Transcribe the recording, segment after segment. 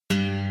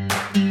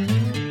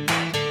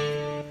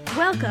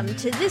Welcome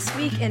to This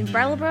Week in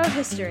Brattleboro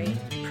History,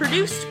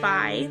 produced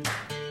by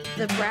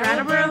the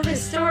Brattleboro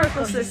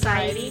Historical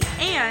Society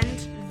and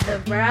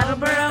the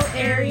Brattleboro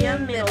Area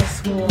Middle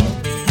School.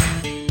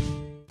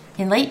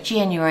 In late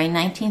January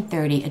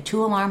 1930, a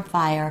two-alarm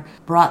fire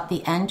brought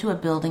the end to a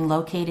building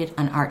located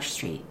on Arch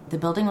Street. The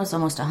building was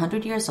almost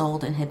 100 years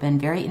old and had been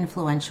very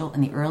influential in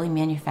the early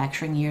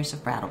manufacturing years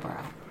of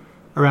Brattleboro.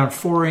 Around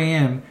 4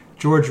 a.m.,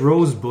 George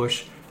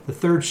Rosebush, the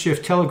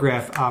third-shift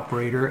telegraph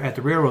operator at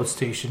the railroad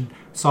station,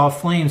 saw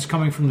flames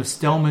coming from the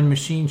Stellman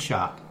machine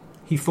shop.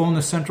 He phoned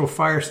the central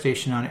fire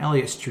station on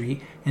Elliott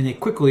Street, and they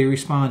quickly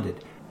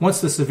responded.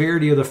 Once the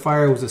severity of the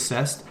fire was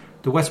assessed,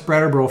 the West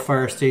Brattleboro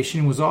Fire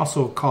Station was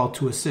also called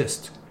to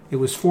assist. It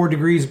was 4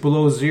 degrees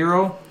below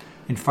zero,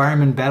 and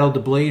firemen battled the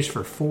blaze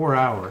for 4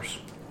 hours.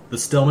 The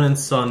Stellman &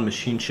 Son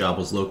machine shop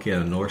was located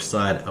on the north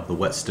side of the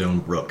Whetstone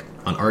Brook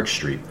on Arch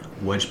Street,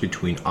 wedged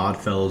between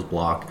Oddfellows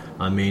Block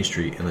on Main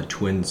Street and the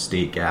Twin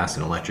State Gas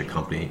and Electric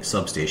Company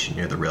substation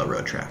near the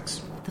railroad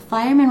tracks. The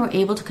firemen were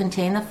able to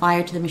contain the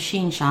fire to the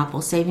machine shop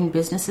while saving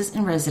businesses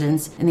and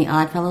residents in the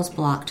Oddfellows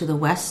Block to the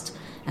west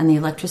and the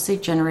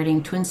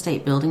electricity-generating Twin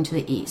State Building to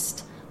the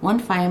east. One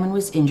fireman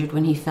was injured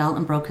when he fell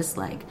and broke his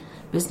leg.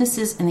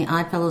 Businesses in the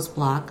Oddfellows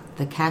Block,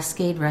 the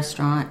Cascade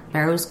Restaurant,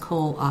 Barrow's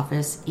Coal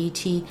Office,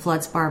 E.T.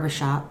 Flood's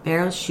Barbershop,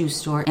 Barrow's Shoe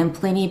Store, and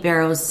Pliny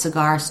Barrow's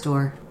Cigar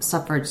Store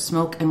suffered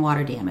smoke and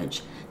water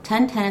damage.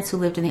 10 tenants who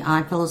lived in the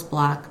Oddfellows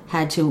Block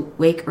had to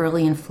wake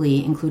early and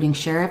flee, including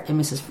Sheriff and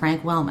Mrs.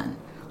 Frank Wellman.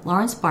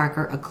 Lawrence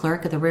Barker, a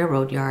clerk at the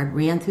railroad yard,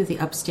 ran through the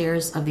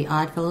upstairs of the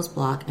Oddfellows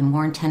Block and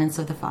warned tenants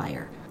of the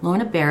fire.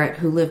 Lorna Barrett,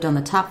 who lived on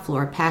the top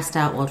floor, passed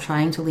out while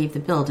trying to leave the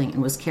building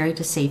and was carried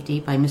to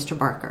safety by Mr.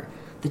 Barker.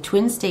 The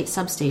Twin State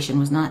substation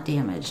was not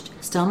damaged.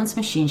 Stellman's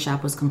machine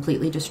shop was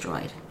completely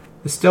destroyed.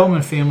 The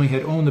Stellman family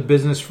had owned the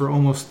business for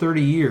almost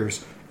 30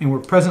 years and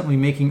were presently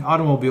making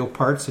automobile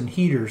parts and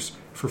heaters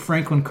for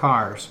Franklin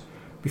cars.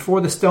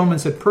 Before the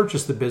Stellmans had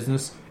purchased the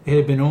business, it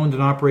had been owned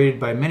and operated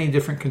by many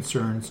different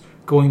concerns,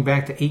 going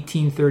back to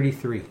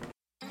 1833.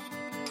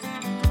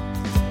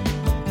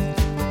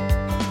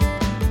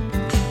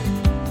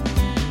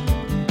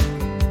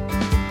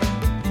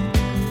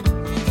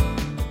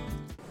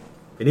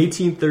 In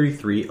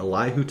 1833,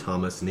 Elihu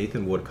Thomas and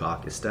Nathan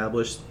Woodcock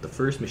established the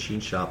first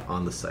machine shop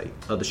on the site.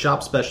 The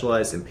shop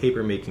specialized in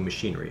paper-making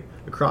machinery.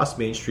 Across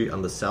Main Street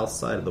on the south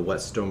side of the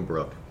Whetstone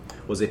Brook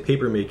was a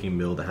paper-making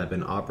mill that had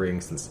been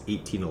operating since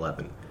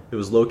 1811. It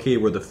was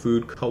located where the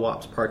Food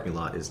Co-op's parking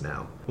lot is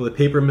now. When the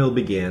paper mill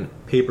began,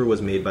 paper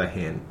was made by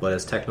hand, but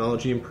as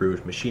technology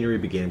improved, machinery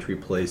began to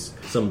replace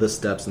some of the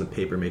steps in the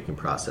paper-making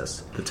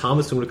process. The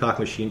Thomas and Woodcock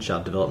machine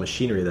shop developed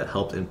machinery that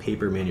helped in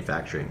paper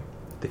manufacturing.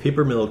 The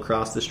paper mill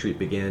across the street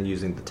began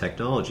using the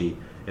technology,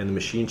 and the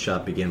machine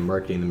shop began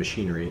marketing the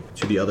machinery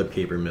to the other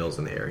paper mills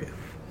in the area.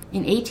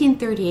 In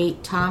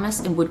 1838, Thomas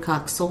and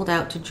Woodcock sold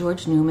out to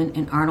George Newman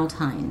and Arnold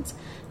Hines.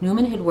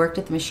 Newman had worked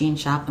at the machine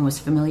shop and was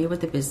familiar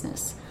with the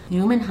business.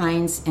 Newman,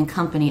 Hines and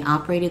Company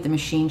operated the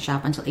machine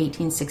shop until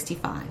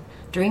 1865.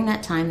 During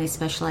that time, they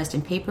specialized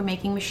in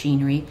paper-making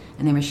machinery,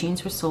 and their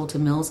machines were sold to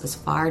mills as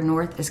far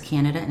north as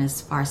Canada and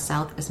as far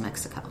south as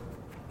Mexico.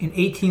 In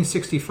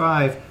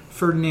 1865,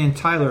 Ferdinand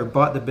Tyler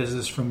bought the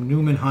business from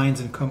Newman, Hines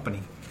and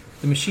Company.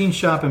 The machine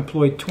shop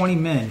employed 20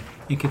 men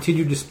and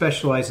continued to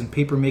specialize in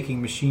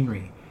paper-making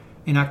machinery.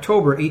 In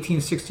October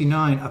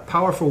 1869, a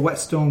powerful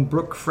Whetstone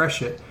Brook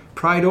freshet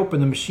pried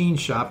open the machine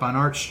shop on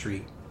Arch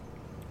Street.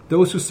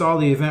 Those who saw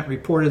the event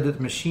reported that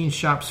the machine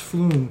shop's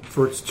flume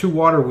for its 2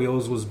 water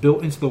wheels was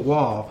built into the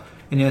wall,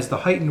 and as the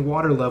heightened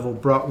water level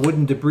brought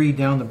wooden debris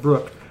down the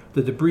brook,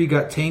 the debris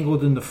got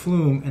tangled in the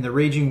flume, and the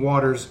raging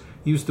waters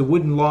used the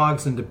wooden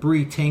logs and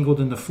debris tangled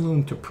in the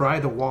flume to pry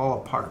the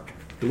wall apart.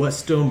 The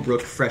Whetstone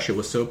Brook freshet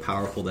was so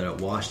powerful that it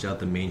washed out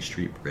the Main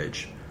Street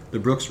Bridge. The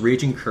brook's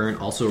raging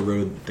current also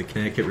eroded the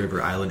Connecticut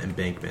River Island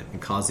embankment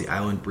and caused the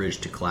island bridge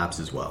to collapse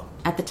as well.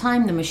 At the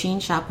time, the machine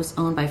shop was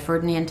owned by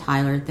Ferdinand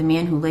Tyler, the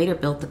man who later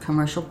built the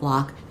commercial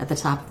block at the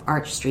top of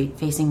Arch Street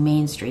facing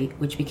Main Street,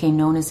 which became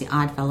known as the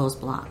Oddfellows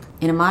Block.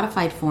 In a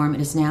modified form,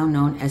 it is now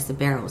known as the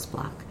Barrows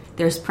Block.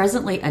 There is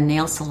presently a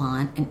nail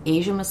salon, an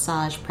Asian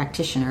massage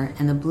practitioner,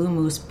 and the Blue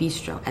Moose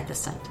Bistro at the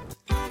site.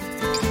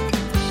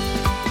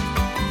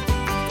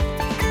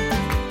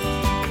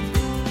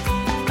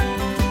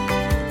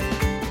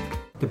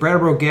 The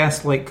Brattleboro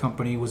Gas Light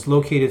Company was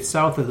located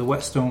south of the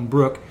Whetstone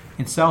Brook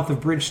and south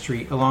of Bridge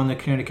Street along the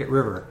Connecticut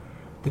River.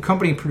 The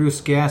company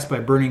produced gas by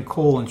burning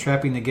coal and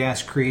trapping the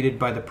gas created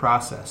by the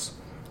process.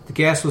 The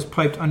gas was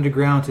piped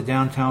underground to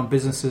downtown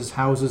businesses,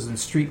 houses, and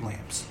street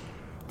lamps.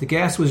 The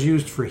gas was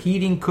used for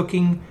heating,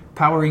 cooking,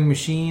 powering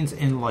machines,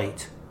 and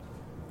light.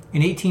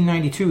 In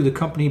 1892, the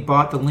company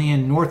bought the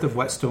land north of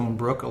Whetstone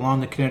Brook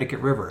along the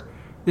Connecticut River.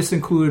 This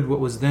included what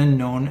was then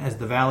known as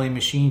the Valley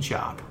Machine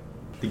Shop.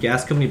 The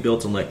gas company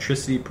built an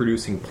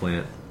electricity-producing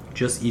plant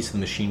just east of the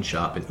machine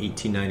shop in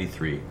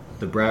 1893.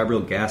 The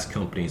Brattleboro Gas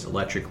Company's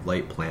electric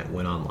light plant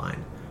went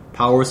online.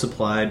 Power was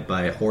supplied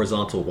by a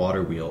horizontal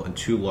water wheel and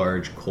 2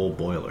 large coal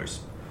boilers.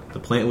 The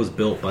plant was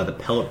built by the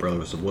Pellet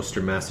Brothers of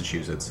Worcester,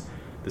 Massachusetts,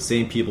 the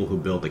same people who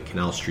built the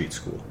Canal Street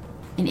School.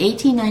 In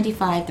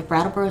 1895, the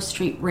Brattleboro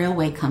Street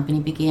Railway Company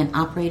began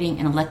operating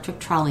an electric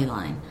trolley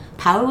line.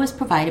 Power was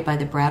provided by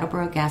the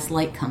Brattleboro Gas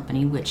Light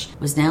Company, which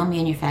was now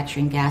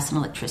manufacturing gas and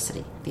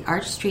electricity. The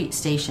Arch Street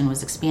station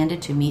was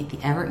expanded to meet the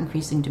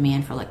ever-increasing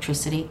demand for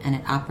electricity, and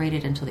it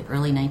operated until the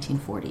early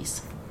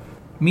 1940s.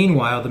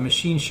 Meanwhile, the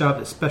machine shop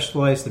that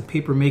specialized in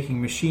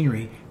paper-making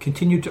machinery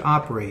continued to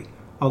operate,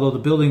 although the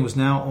building was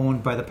now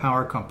owned by the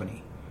power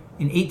company.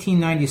 In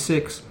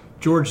 1896,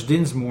 George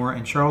Dinsmore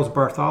and Charles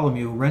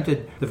Bartholomew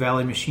rented the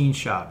Valley Machine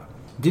Shop.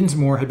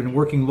 Dinsmore had been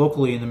working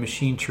locally in the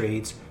machine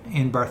trades,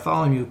 and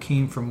Bartholomew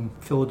came from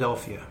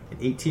Philadelphia. In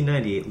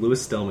 1898,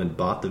 Louis Stellman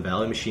bought the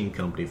Valley Machine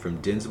Company from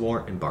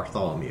Dinsmore and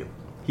Bartholomew.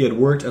 He had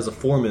worked as a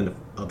foreman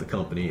of the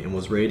company and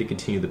was ready to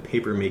continue the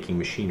paper-making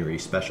machinery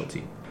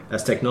specialty.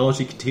 As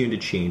technology continued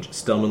to change,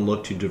 Stellman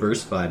looked to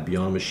diversify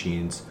beyond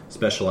machines,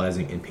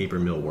 specializing in paper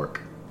mill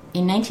work.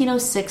 In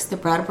 1906, the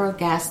Brattleboro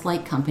Gas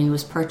Light Company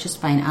was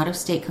purchased by an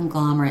out-of-state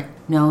conglomerate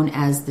known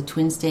as the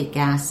Twin State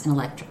Gas and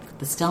Electric.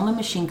 The Stellman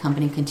Machine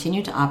Company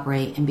continued to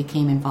operate and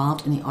became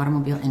involved in the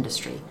automobile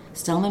industry.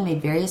 Stellman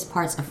made various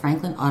parts of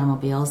Franklin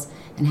automobiles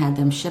and had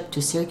them shipped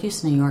to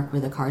Syracuse, New York,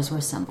 where the cars were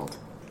assembled.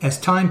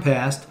 As time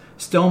passed,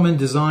 Stellman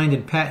designed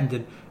and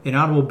patented an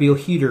automobile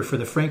heater for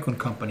the Franklin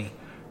Company.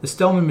 The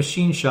Stellman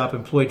Machine Shop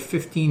employed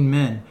 15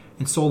 men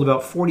and sold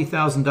about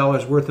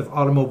 $40,000 worth of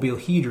automobile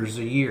heaters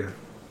a year.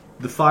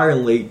 The fire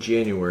in late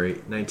January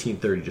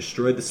 1930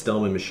 destroyed the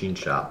Stellman Machine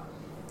Shop.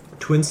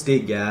 Twin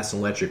State Gas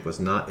and Electric was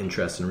not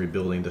interested in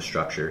rebuilding the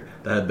structure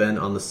that had been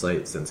on the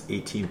site since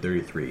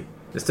 1833.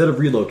 Instead of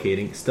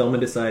relocating, Stellman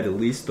decided to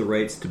lease the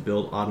rights to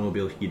build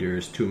automobile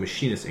heaters to a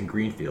machinist in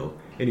Greenfield,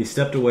 and he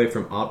stepped away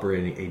from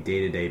operating a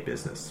day-to-day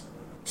business.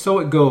 So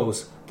it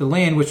goes. The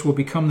land, which will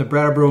become the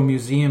Brattleboro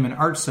Museum and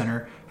Art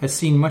Center, has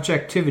seen much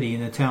activity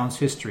in the town's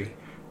history.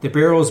 The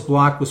Barrows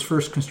Block was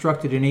first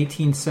constructed in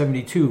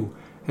 1872,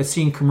 has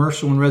seen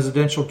commercial and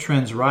residential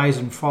trends rise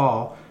and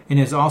fall, and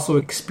has also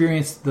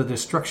experienced the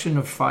destruction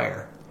of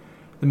fire.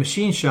 The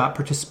machine shop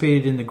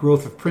participated in the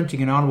growth of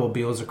printing and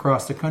automobiles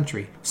across the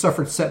country,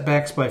 suffered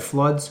setbacks by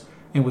floods,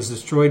 and was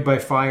destroyed by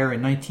fire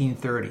in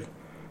 1930.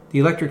 The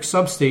electric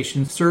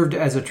substation served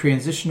as a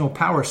transitional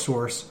power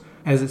source,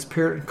 as its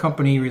parent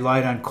company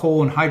relied on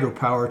coal and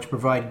hydropower to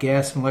provide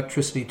gas and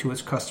electricity to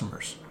its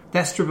customers.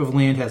 That strip of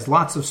land has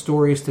lots of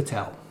stories to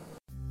tell.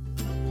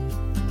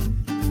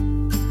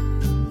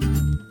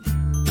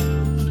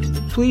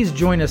 Please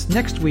join us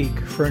next week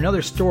for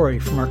another story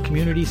from our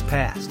community's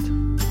past.